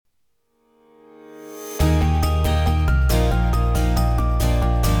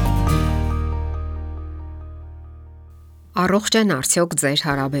Առողջ են արդյոք ձեր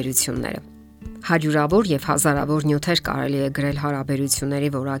հարաբերությունները։ Հարյուրավոր եւ հազարավոր նյութեր կարելի է գրել հարաբերությունների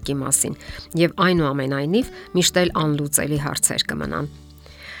որակի մասին, եւ այնուամենայնիվ միշտ էլ անլուծելի հարցեր կմնան։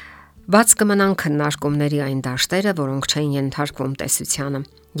 Բաց կմնան քննարկումների այն դաշտերը, որոնք չեն ենթարկվում տեսությանը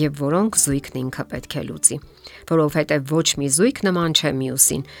եւ որոնք զույգն ինքը պետք է լուծի, որովհետեւ ոչ մի զույգ նման չէ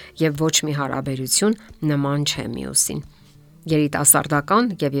մյուսին եւ ոչ մի հարաբերություն նման չէ մյուսին։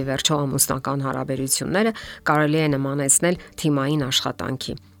 Երիտասարդական եւ ի վերջո ամուսնական հարաբերությունները կարելի է նմանեցնել թիմային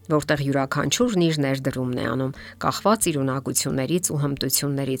աշխատանքի, որտեղ յուրաքանչյուրն իր ներդրումն է անում, կախված իր ունակություններից ու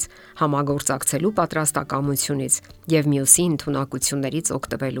հմտություններից, համագործակցելու պատրաստակամությունից եւ մյուսի ընդունակություններից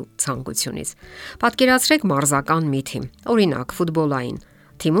օգտվելու ցանկությունից։ Պատկերացրեք մարզական մի թիմ, օրինակ ֆուտբոլային։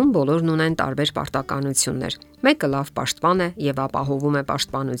 Թիմում բոլորն ունեն տարբեր պարտականություններ։ Մեկը լավ պաշտպան է եւ ապահովում է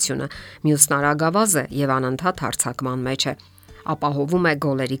պաշտպանությունը, մյուսն արագավազ է եւ անընդհատ հարձակման մեջ է, ապահովում է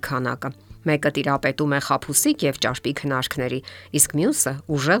գոլերի քանակը։ Մեկը տիրապետում է խաբուսիկ եւ ճարպիկ հնարքների, իսկ մյուսը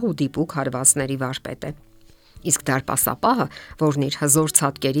ուժեղ ու դիպուկ հարվածների վարպետ է։ Իսկ դարպասապահը, որն իր հզոր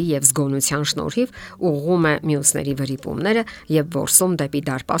ցատկերի եւ զգոնության շնորհիվ ուղղում է մյուսների վրիպումները եւ որսում դեպի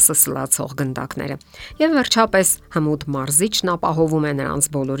դարպասը սլացող գնդակները։ Եվ վերջապես հմուտ մարզիչն ապահովում է նրանց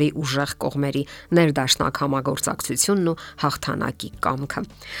բոլորի ուժեղ կողմերի ներդաշնակ համագործակցությունն ու հաղթանակի կամքը։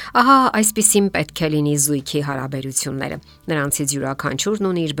 Ահա այսպիսին պետք է լինի զույգի հարաբերությունները։ Նրանցից յուրաքանչյուրն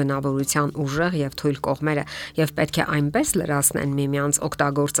ունի իր բնավորության ուժեղ եւ թույլ կողմերը եւ պետք է այնպես լրացնեն միմյանց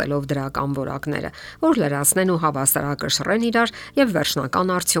օգտագործելով դրական որակները, որ լրացնեն ու հավասարակշռեն իրար եւ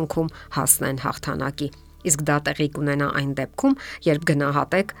վերջնական արդյունքում հասնեն հաղթանակի։ Իսկ դա տեղի կունենա այն դեպքում, երբ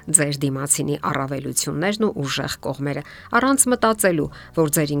գնահատեք ձեր դիմացինի առավելություններն ու ուժեղ կողմերը, առանց մտածելու,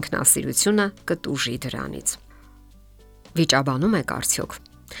 որ ձեր ինքնասիրությունը կտուժի դրանից։ Վիճաբանում եք արդյոք։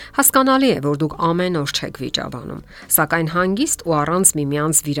 Հասկանալի է, որ դուք ամեն օր չեք վիճաբանում, սակայն հանգիստ ու առանց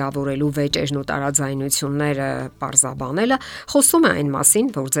միմյանց վիրավորելու վեճերն ու տարաձայնությունները պարզաբանելը խոսում է այն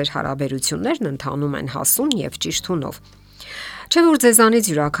մասին, որ ձեր հարաբերություններն ընթանում են հասուն եւ ճիշտ հունով։ Չէ՞ որ ձեզանից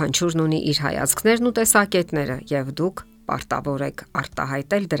յուրաքանչյուրն ունի իր հայացքներն ու տեսակետները եւ դուք պարտավոր եք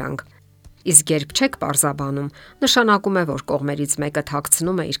արտահայտել դրանք։ Իսկ երբ չեք պարզաբանում, նշանակում է, որ կողմերից մեկը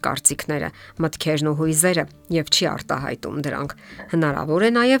թաքցնում է իր կարծիքները, մտքերն ու հույզերը եւ չի արտահայտում դրանք։ Հնարավոր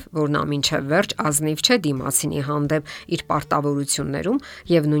է նաեւ, որ նա մինչեւ վերջ ազնիվ չէ դիմացինի հանդեպ իր պարտավորություններում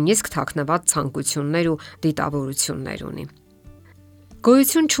եւ նույնիսկ թաքնված ցանկություններ ու դիտավորություններ ունի։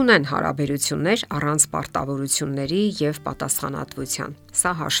 Գոյություն չունեն հարաբերություններ առանց պարտավորությունների եւ պատասխանատվության։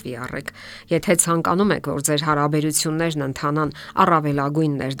 Սա հաշվի առեք։ Եթե ցանկանում եք, որ ձեր հարաբերություններն ընթանան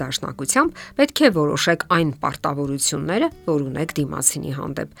առավելագույն ներդաշնակությամբ, պետք է որոշեք այն պարտավորությունները, որ ունեք դիմացինի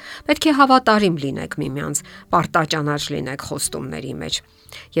հանդեպ։ Պետք է հավատարիմ լինեք միմյանց, պարտաճանաչ լինեք խոստումների մեջ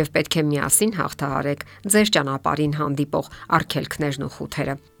եւ պետք է միասին հաղթահարեք ձեր ճանապարհին հանդիպող արգելքներն ու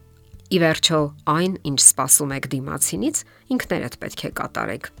խութերը։ Ի վերջո, այն, ինչ սպասում եք դիմացինից, ինքներդ պետք է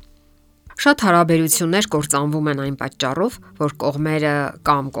կատարեք։ Շատ հարաբերություններ կործանվում են այն պատճառով, որ կողմերը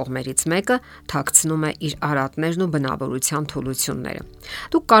կամ կողմերից մեկը թաքցնում է իր արատներն ու բնավորության թուլությունները։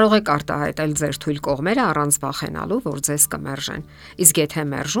 Դուք կարող եք արտահայտել ձեր թույլ կողմերը առանց վախենալու, որ ձեզ կմերժեն։ Իսկ եթե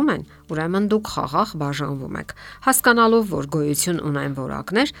մերժում են, ուրեմն դուք խաղաղ բաժանվում եք, հասկանալով, որ գոյություն ունեն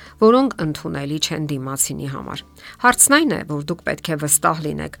որակներ, որոնք ընդունելի չեն դիմացինի համար։ Հարցն այն է, որ դուք պետք է վստահ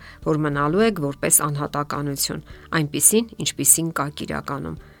լինեք, որ մնալու եք որպես անհատականություն, այնպիսին, ինչպիսին կա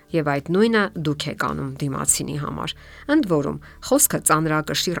իրականում։ Եվ այդ նույնը դուք եք անում դիմացինի համար։ Ընդ որում, խոսքը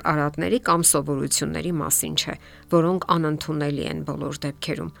ծանրակշիռ արատների կամ սովորությունների մասին չէ, որոնք անընդունելի են բոլոր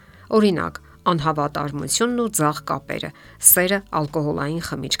դեպքերում։ Օրինակ, անհավատարմությունն ու ձախ կապերը, սերը ալկոհոլային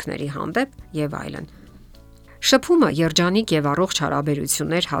խմիչքների հանդեպ եւ այլն։ Շփումը երջանիկ եւ առողջ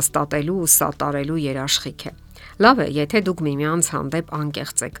հարաբերություններ հաստատելու ու սատարելու երաշխիք է։ Լավ է, եթե դուք միմյանց հանդեպ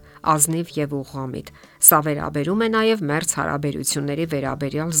անկեղծ եք, ազնիվ եւ ուղղամիտ։ Սա վերաբերում է նաեւ մերձ հարաբերությունների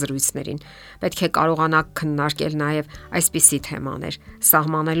վերաբերյալ զրույցներին։ Պետք է կարողանաք քննարկել նաեւ այսպիսի թեմաներ,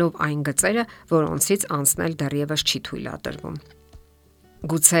 սահմանելով այն գծերը, որոնցից անցնել դեռևս չի թույլատրվում։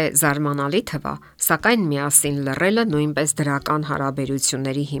 Գուցե զարմանալի թվա, սակայն միասին լռելը նույնպես դրական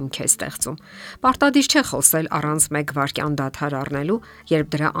հարաբերությունների հիմք է ստեղծում։ Պարտադիր չէ խոսել առանց մեկ վայրկյան դադար առնելու, երբ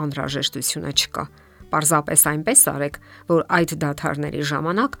դրա անհրաժեշտությունը չկա։ Պարզապես այնպես արեք, որ այդ դադարների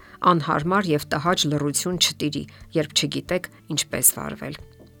ժամանակ անհարմար եւ տհաճ լռություն չտիրի, երբ չգիտեք ինչպես վարվել։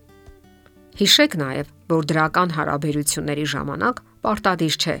 Հիշեք նաեւ, որ դրական հարաբերությունների ժամանակ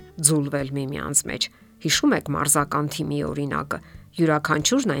պարտադիր չէ ձուլվել միմյանց մեջ։ Հիշում եք մարզական թիմի օրինակը։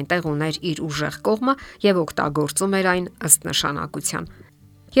 Յուրաքանչյուրն այնտեղ ուներ իր ուժեղ կողմը եւ օգտագործում էր այն ըստ նշանակության։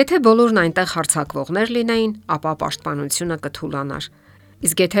 Եթե բոլորն այնտեղ հարձակվողներ լինեին, ապա պաշտպանությունը կթուլանար։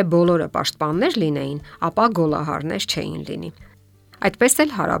 Իսկ եթե բոլորը պաշտպաններ լինեին, ապա գոլահարներ չէին լինի։ Այդպես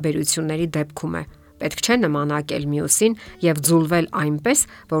էլ հարաբերությունների դեպքում է։ Պետք չէ նմանակել մյուսին եւ ձուլվել այնպես,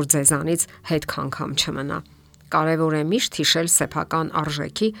 որ ձեզանից հետ քանգամ չմնա։ Կարևոր է միշտ հիշել սեփական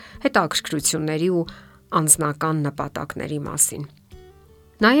արժեքի, հետաքրքրությունների ու անձնական նպատակների մասին։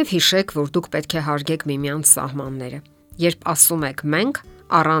 Նաև հիշեք, որ դուք պետք է հարգեք միմյանց սահմանները։ Երբ ասում եք մենք,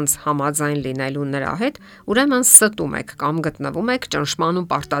 առանց համաձայն լինելու նրա հետ, ուրեմն ստում եք կամ գտնվում եք ճնշման ու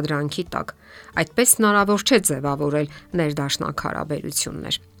պարտադրանքի տակ։ Այդպես հնարավոր չէ ձևավորել ներդաշնակ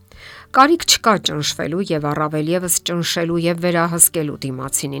հարաբերություններ։ Կարիք չկա ճնշվելու եւ առավել եւս ճնշելու եւ վերահսկելու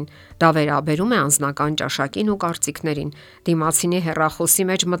դիմացինին։ Դա վերաբերում է անձնական ճաշակին ու կարծիքներին, դիմացինի հեռախոսի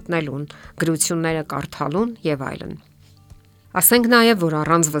մեջ մտնելուն, գրությունները կարդալուն եւ այլն։ Ասենք նաև, որ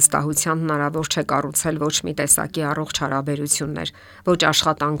առանց վստահության հնարավոր չէ կառուցել ոչ մի տեսակի առողջ հարաբերություններ, ոչ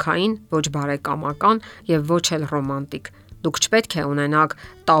աշխատանքային, ոչ բարեկամական եւ ոչ էլ ռոմանտիկ։ Դուք չպետք է ունենաք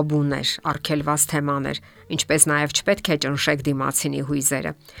տաբուներ, արգելված թեմաներ, ինչպես նաև չպետք է ճնշեք դիմացինի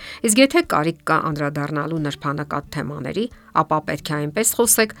հույզերը։ Իսկ եթե կարիք կա անդրադառնալու նրբանկատ թեմաների, ապա պետք է այնպես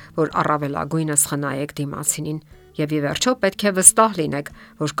խոսեք, որ առավելագույնս խնայեք դիմացինին։ Եվ ի վերջո պետք է վստահ լինեք,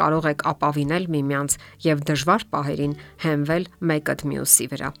 որ կարող եք ապավինել միմյանց եւ դժվար պահերին հենվել մեկըդ մյուսի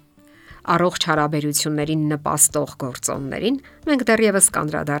վրա։ Առողջ հարաբերություններին նպաստող գործոններին մենք դեռևս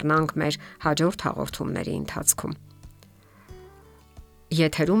կանդրադառնանք մեր հաջորդ հաղորդումների ընթացքում։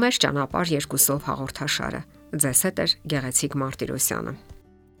 Եթերում է Ճանապարհ երկուսով հաղորդաշարը։ Ձեզ հետ է Գեղեցիկ Մարտիրոսյանը։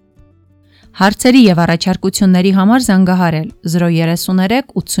 Հարցերի եւ առաջարկությունների համար զանգահարել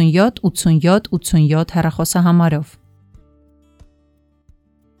 033 87 87 87 հեռախոսահամարով։